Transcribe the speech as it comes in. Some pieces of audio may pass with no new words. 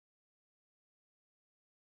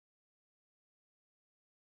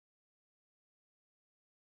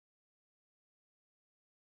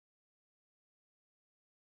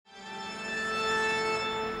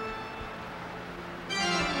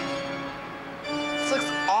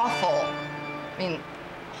mean,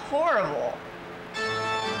 horrible.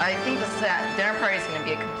 I think this dinner party is going to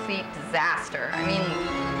be a complete disaster. I mean,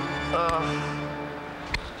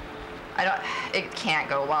 it can't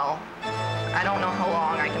go well. I don't know how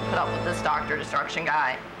long I can put up with this Dr. Destruction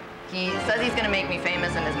guy. He says he's going to make me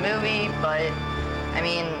famous in his movie, but, I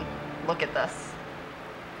mean, look at this.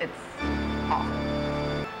 It's awful.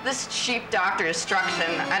 This cheap Dr. Destruction,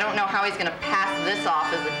 I don't know how he's going to pass this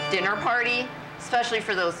off as a dinner party, especially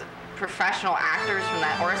for those professional actors from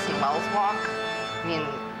that Orson Welles walk. I mean,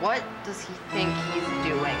 what does he think he's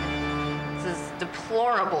doing? This is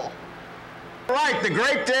deplorable. Right, the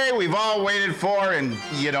great day we've all waited for, and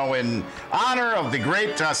in honor of the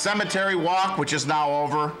great cemetery walk, which is now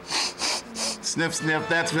over. Sniff, sniff.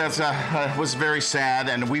 That was very sad,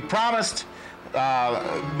 and we promised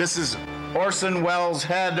Mrs. Orson Welles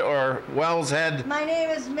Head or Wells Head. My name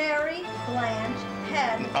is Mary Blanche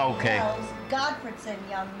Head. Okay. Wells Godfredson,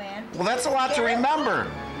 young man. Well, that's a lot to remember.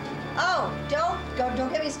 Oh,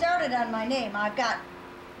 don't get me started on my name. I've got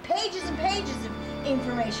pages and pages of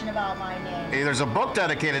information about my name. Hey, there's a book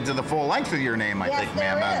dedicated to the full length of your name, I think,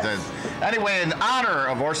 ma'am. Anyway, in honor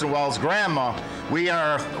of Orson Welles' grandma, we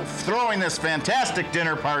are throwing this fantastic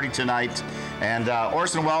dinner party tonight. And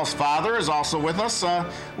Orson Welles' father is also with us. Why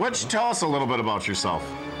don't you tell us a little bit about yourself?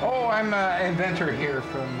 Oh, I'm an inventor here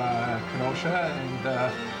from Kenosha, and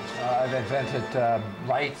I've invented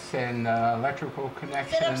lights and electrical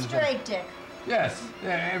connections. Sit up straight, Dick. Yes,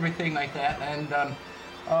 everything like that. And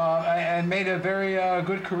I made a very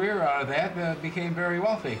good career out of that, became very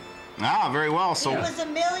wealthy. Ah, very well. So he was a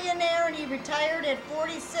millionaire and he retired at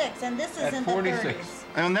 46, and this is in the 30s.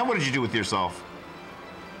 And then what did you do with yourself?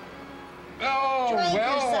 Oh, Drank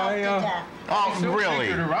yourself to death. Oh,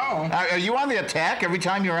 really? Are you on the attack every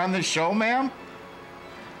time you're on this show, ma'am?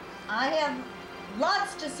 I have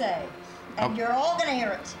lots to say, and you're all going to hear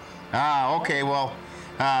it. Ah, okay. Well,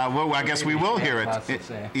 I guess we will hear it.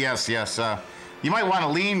 Yes, yes. You might want to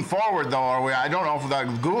lean forward, though, or I don't know if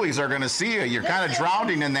the ghoulies are going to see you. You're kind of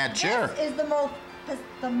drowning in that chair. This is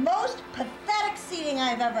the most pathetic seating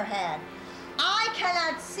I've ever had. I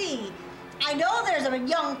cannot see. I know there's a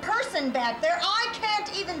young person back there. I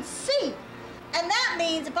can't even see. And that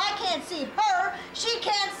means if I can't see her, she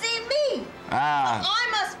can't see me. Ah. I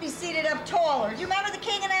must be seated up taller. Do you remember the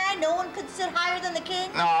king and I? No one could sit higher than the king.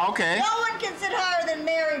 Oh, okay. No one can sit higher than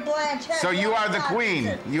Mary Blanche. So you are the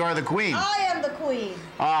queen. You are the queen. I am the queen.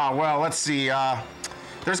 Ah, well, let's see.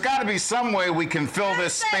 There's got to be some way we can fill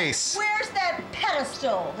this space. Where's that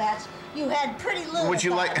pedestal that you had pretty little? Would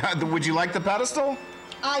you like the pedestal?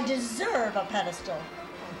 I deserve a pedestal.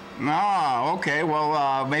 Ah, okay.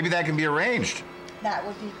 Well, maybe that can be arranged. That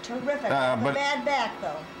would be terrific. I have a bad back,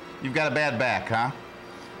 though. You've got a bad back, huh?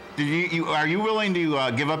 Are you willing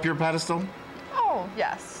to give up your pedestal? Oh,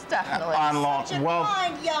 yes, definitely. Such a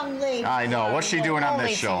fine young lady. I know. What's she doing on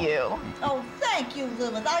this show? Only to you. Oh, thank you,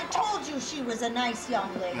 Lilith. I told you she was a nice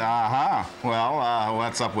young lady. Uh-huh. Well,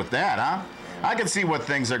 what's up with that, huh? I can see what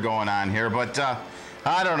things are going on here, but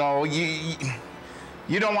I don't know.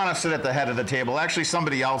 You don't want to sit at the head of the table. Actually,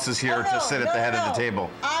 somebody else is here to sit at the head of the table.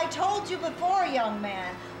 I told you before, young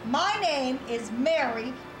man. My name is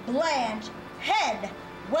Mary Blanche Head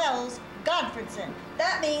Wells Godfredson.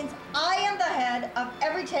 That means I am the head of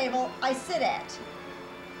every table I sit at.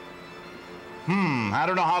 I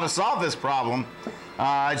don't know how to solve this problem.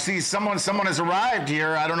 I see someone has arrived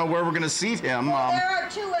here. I don't know where we're going to seat him. Well, there are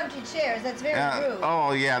 2 empty chairs. That's very rude.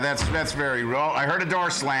 Oh, yeah, that's very rude. I heard a door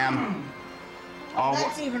slam. Oh,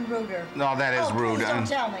 that's even ruder. No, that is rude. Please don't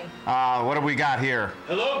tell me. What do we got here?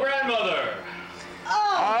 Hello, grandmother.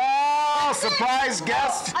 Oh, surprise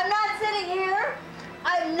guest. I'm not sitting here.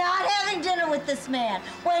 I'm not having dinner with this man.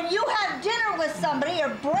 When you have dinner with somebody or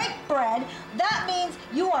break bread, that means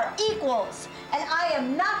you are equals. And I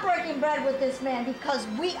am not breaking bread with this man because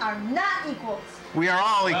we are not equals. We are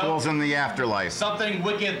all equals in the afterlife. Something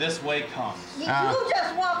wicked this way comes. You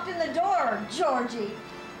just walked in the door, Georgie.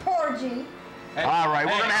 Porgy. Hey, all right,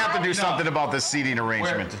 we're going to have to do something about this seating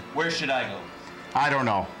arrangement. Where should I go? I don't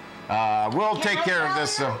know. We'll take care of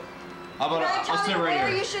this. How about I'll sit right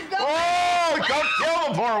here. You should go? Oh, don't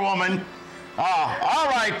kill the poor woman. All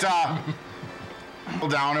right.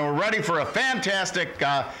 Down, and we're ready for a fantastic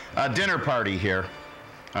dinner party here.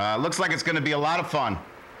 Looks like it's going to be a lot of fun.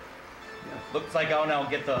 Looks like I'll now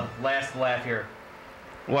get the last laugh here.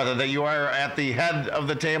 What, that you are at the head of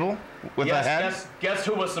the table with the head? Guess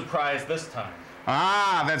who was surprised this time?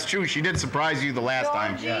 Ah, that's true. She did surprise you the last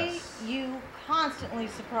time. Georgie, you constantly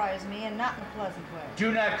surprise me, and not in a pleasant way.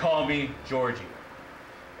 Do not call me Georgie.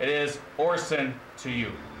 It is Orson to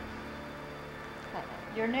you.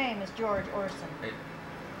 Your name is George Orson.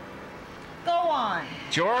 Go on.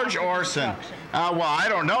 George Orson. Instruction. Well, I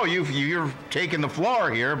don't know. You're taking the floor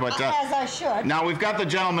here, but As I should. now we've got the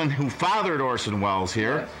gentleman who fathered Orson Welles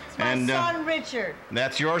here, Yes. It's my and son, Richard.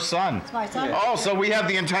 that's your son. It's my son. Oh, so we have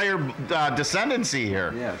the entire descendancy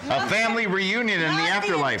here. Yes. A family reunion in the Not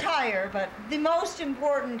afterlife. the entire, but the most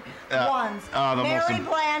important ones. the most Mary im-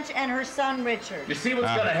 Blanche and her son, Richard. You see what's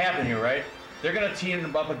gonna happen here, right? They're gonna team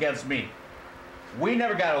them up against me. We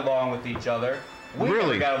never got along with each other. We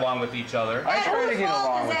Really? never got along with each other. I And try to whose get fault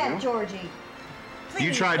along is with that, you. Georgie? Please.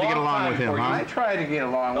 You tried to get Long along time with him, before huh? I try to get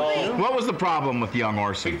along with Oh. you. What was the problem with young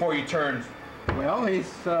Orson? Before you turned, Well, he's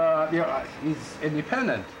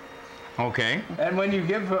independent. Okay. And when you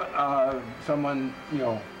give someone,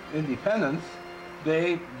 independence,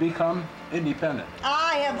 they become independent.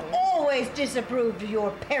 I have always disapproved of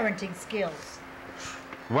your parenting skills.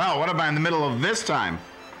 Well, what about in the middle of this time?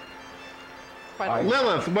 Quite a-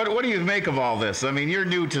 Lilith, what do you make of all this? I mean, you're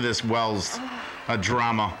new to this Wells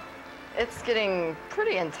drama. It's getting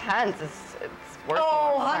pretty intense. It's worse. than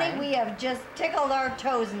Oh, last honey, time. we have just tickled our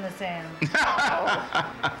toes in the sand.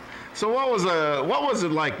 So what was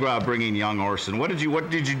it like bringing young Orson? What did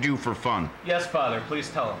you do for fun? yes, Father, please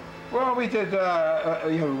tell him. Well, we did,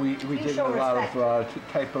 we did a show lot respect.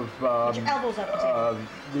 of type of Put your elbows up the table.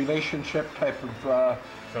 relationship type of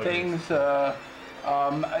things.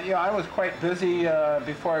 I was quite busy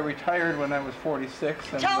before I retired when I was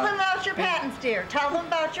 46. And, Tell them about your patents, dear. Tell them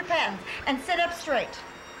about your patents. And sit up straight.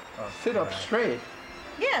 sit up straight.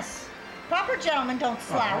 Yes. Proper gentlemen don't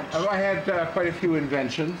slouch. I had quite a few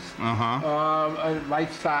inventions. Light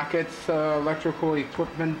sockets, electrical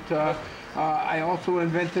equipment. I also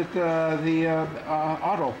invented the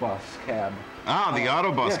autobus cab. Ah, the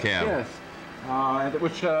autobus Yes, cab. yes.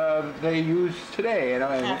 Which they use today. And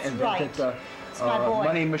I That's invented right. It's my boy.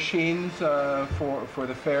 money machines for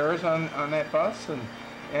the fares on that bus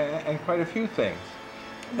and quite a few things.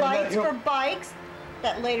 Lights you know- for bikes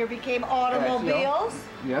that later became automobiles.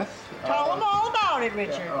 Yes. Tell them all about it,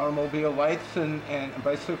 Richard. Automobile lights and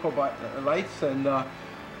bicycle lights and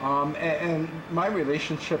my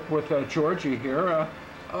relationship with Georgie here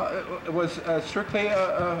was strictly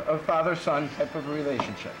a father-son type of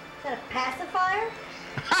relationship. Is that a pacifier?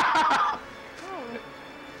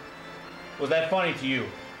 Was that funny to you?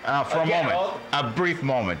 For a Again, moment, a brief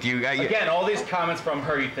moment. Again, all these comments from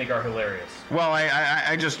her you think are hilarious. Well,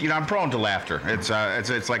 I just, I'm prone to laughter.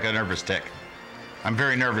 It's like a nervous tick. I'm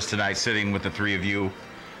very nervous tonight, sitting with the three of you,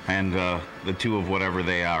 and the two of whatever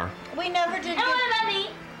they are. We never did. And what about me?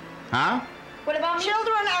 Huh? What about me?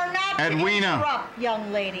 Children are not to Edwina. interrupt,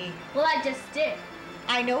 young lady. Well, I just did.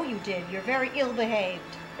 I know you did. You're very ill-behaved.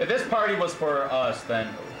 If this party was for us, then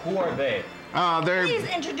who are they? They're. Please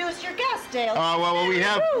introduce your guest, Dale. Well, we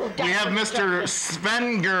have Dr. Mr.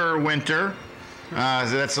 Svenger Winter.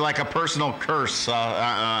 That's like a personal curse.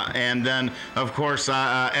 And then, of course,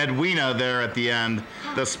 Edwina there at the end,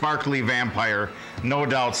 the sparkly vampire. No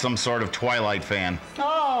doubt some sort of Twilight fan.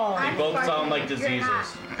 Oh, They both sound like You're diseases.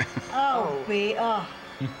 not.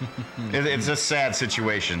 It's a sad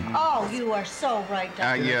situation. Oh, you are so right,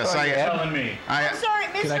 Dr. Yes, call you I. Ed? Telling me. I'm sorry,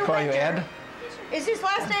 Mr. Can I call you Winter. Ed? Is his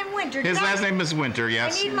last name Winter? His Doc- last name is Winter. I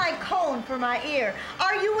Yes. need my cone for my ear.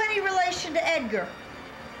 Are you any relation to Edgar?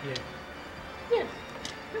 Yes, I am.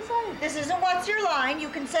 This isn't what's your line. You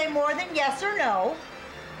can say more than yes or no.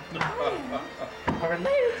 I'm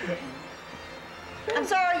related to him. I'm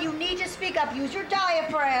sorry, you need to speak up. Use your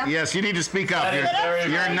diaphragm. Yes, you need to speak up. That is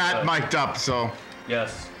very You're good not advice. mic'd up, so.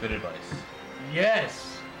 Yes, good advice.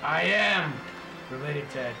 Yes, I am related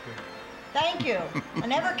to Edgar. Thank you. I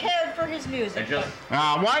never cared for his music. And just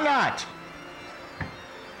Why not?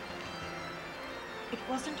 It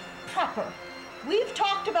wasn't proper. We've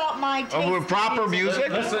talked about my taste. With proper in music?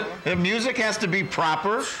 listen. The music has to be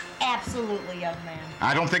proper. Absolutely, young man.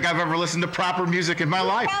 I don't think I've ever listened to proper music in my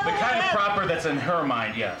life. the kind of proper that's in her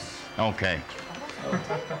mind, yes. Okay.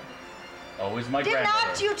 Always my Did grandmother.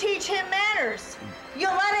 not you teach him manners? You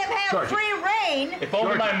let him have Georgie. free reign. If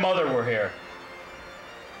only my mother were here.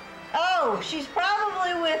 Oh, she's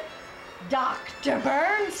probably with Dr.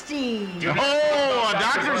 Bernstein. Oh, a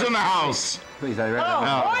doctor's in the house. Please, I read Oh,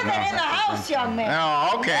 that. more than in the house, young man.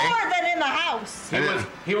 Oh, okay. More than in the house.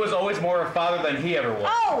 He was always more a father than he ever was.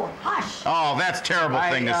 Oh, hush. Oh, that's a terrible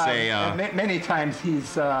thing to say. Many times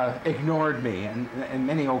he's ignored me, and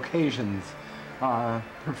many occasions,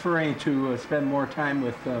 preferring to spend more time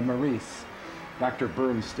with Maurice, Dr.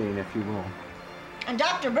 Bernstein, if you will. And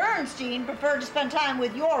Dr. Bernstein preferred to spend time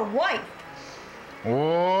with your wife.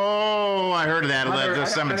 Oh, I heard of that. Mother, The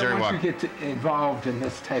cemetery I don't walk. want you to get involved in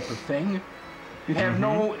this type of thing. You have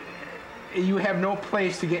no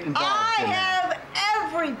place to get involved I in that. have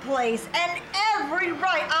every place and every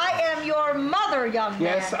right. I am your mother, young man.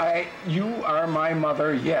 Yes, you are my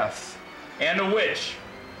mother, yes. And a witch.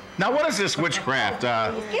 Now, what is this witchcraft?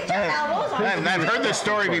 Get your elbows on. I've heard this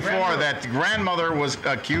story before that grandmother was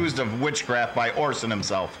accused of witchcraft by Orson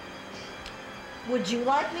himself. Would you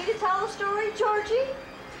like me to tell the story, Georgie?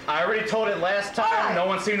 I already told it last time. All right. No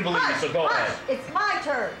one seemed to believe me, so go ahead. It's my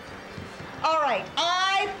turn. All right.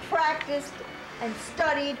 I practiced and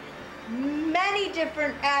studied many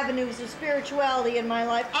different avenues of spirituality in my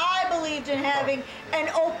life. I believed in having an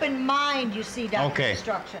open mind, you see, Dr. Okay.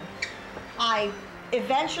 Destruction. I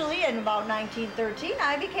eventually, in about 1913,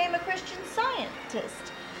 I became a Christian Scientist.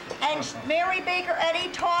 And Mary Baker Eddy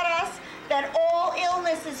taught us that all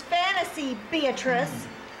illness is fantasy, Beatrice.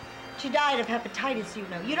 She died of hepatitis, you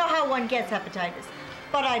know. You know how one gets hepatitis.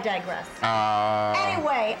 But I digress.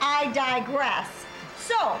 Anyway, I digress.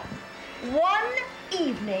 So, one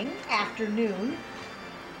afternoon,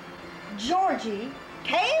 Georgie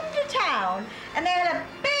came to town and they had a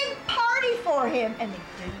big party for him and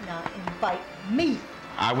they did not invite me.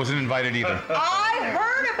 I wasn't invited either. I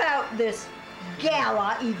heard about this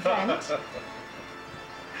gala event.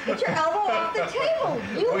 Get your elbow off the table,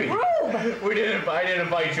 you rube. I didn't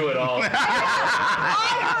invite you at all. I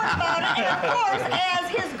heard about it, and of course, as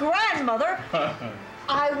his grandmother,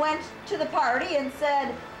 I went to the party and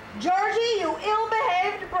said, Georgie, you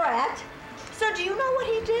ill-behaved brat. So do you know what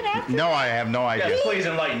he did after? No, I have no idea. Yes, please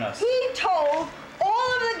enlighten us. He told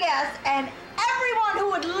all of the guests and everyone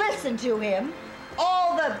who would listen to him,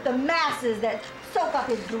 all the masses that soak up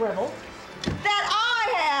his drivel, that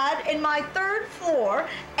I had in my third floor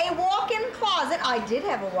a walk-in closet. I did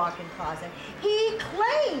have a walk-in closet. He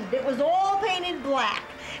claimed it was all painted black.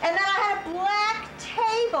 And then I had a black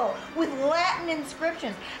table with Latin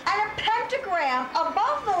inscriptions and a pentagram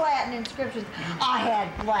above the Latin inscriptions. I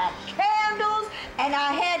had black candles and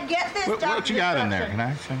I had, get this, Dr. What you got in there?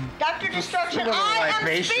 Destruction. Can I? Dr. Destruction, little I am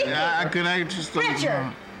libation. speaking. Can I just?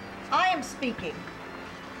 Richard, I am speaking.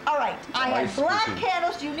 All right, I had black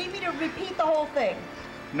candles. Do you need me to repeat the whole thing?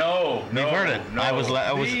 No, You've heard it. No. I was.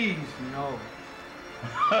 Please, no.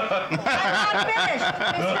 I'm not finished,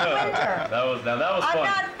 Mr. Winter. That was I'm fun.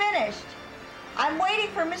 not finished. I'm waiting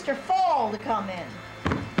for Mr. Fall to come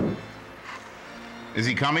in. Is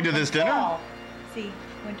he coming to this dinner? Fall. See,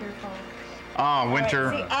 winter, fall. Oh, winter,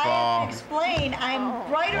 All right, see, I fall. have to explain. I'm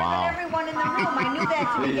brighter Wow. than everyone in the room. I knew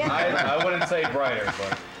that to begin with. I wouldn't say brighter,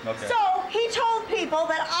 but okay. So he told people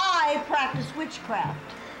that I practice witchcraft.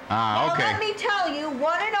 Ah, Now okay. let me tell you,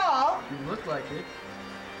 one and all, You look like it.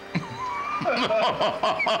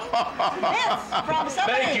 this from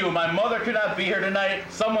somebody. Thank you. My mother could not be here tonight.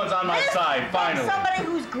 Someone's on my This side, from finally. somebody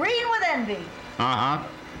who's green with envy. Uh-huh.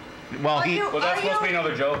 Well, Are he. you- Was that supposed to be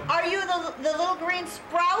another joke? Are you the little green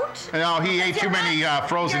sprout? No, he ate too You're many not-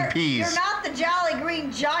 frozen you're- peas. You're not the jolly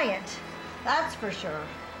green giant. That's for sure.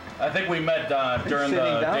 I think we met during the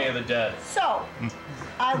sitting down? Day of the Dead. So,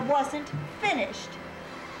 I wasn't finished.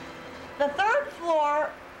 The third floor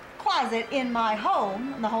closet in my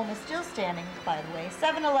home, and the home is still standing, by the way,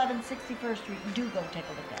 711 61st Street. Do go take a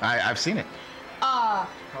look at it. I've seen it.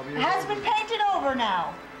 Has been painted over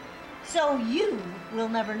now. So you will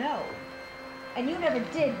never know. And you never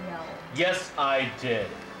did know. Yes, I did.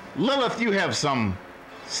 Lilith, you have some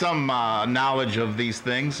knowledge of these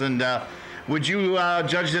things, and would you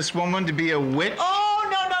judge this woman to be a witch? Oh,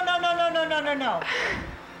 no.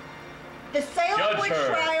 The Salem Judge witch her.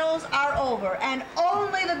 trials are over, and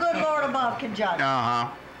only the good Lord above can judge. Uh-huh.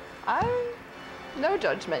 No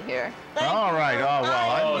judgment here. Thank All you. right. Oh, well,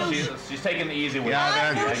 I Oh, knew she's taking the easy way. Yeah,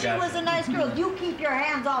 I knew I she got was you. a nice girl. You keep your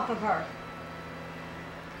hands off of her.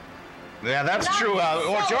 Yeah, that's Not true.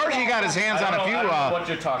 Well, so Georgie got his hands I on don't a few. know- I don't know what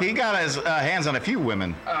you're talking He got his hands on a few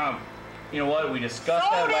women. You know what? We discussed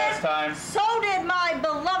that last time. So did my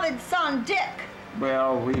beloved son Dick.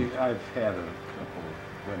 Well, I've had a couple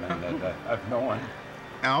of women that I've known.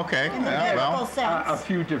 Okay. In the Yeah, biblical well, sense. A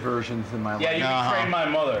few diversions in my Yeah, life. you Uh-huh. betrayed my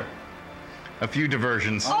mother. a few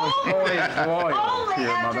diversions. Oh, Always loyal only to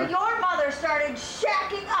your after mother. your mother started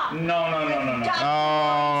shacking up. No.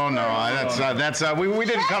 Oh no, that's we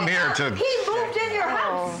didn't come here to. He moved in your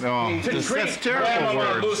house. No, To that's treat terrible Grandmama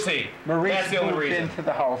words. Lucy. Maurice That's the only moved reason. into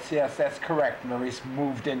the house. Yes, that's correct. Maurice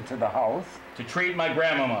moved into the house. To treat my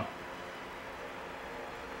grandmama.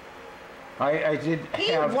 I did He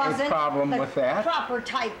have a wasn't problem the with that. proper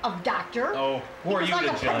type of doctor. Oh, who He are was you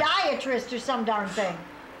like to a judge? podiatrist or some darn thing.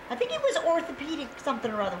 I think he was orthopedic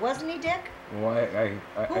something or other, wasn't he, Dick? Well,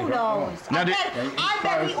 I Who don't knows? Now I did-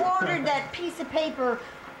 bet he ordered that piece of paper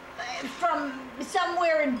from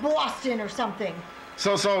somewhere in Boston or something.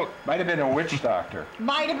 So Might have been a witch doctor.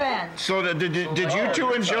 Might have been. did you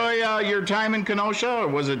two enjoy your time in Kenosha, or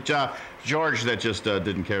was it George that just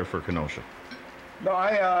didn't care for Kenosha? No,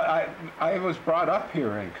 I was brought up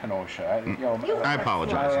here in Kenosha. I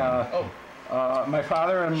apologize. My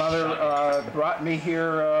father and mother brought me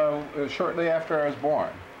here shortly after I was born.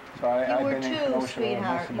 So You I've were been in two, Kenosha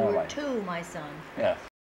sweetheart. most of You my were life. two, my son. Yes.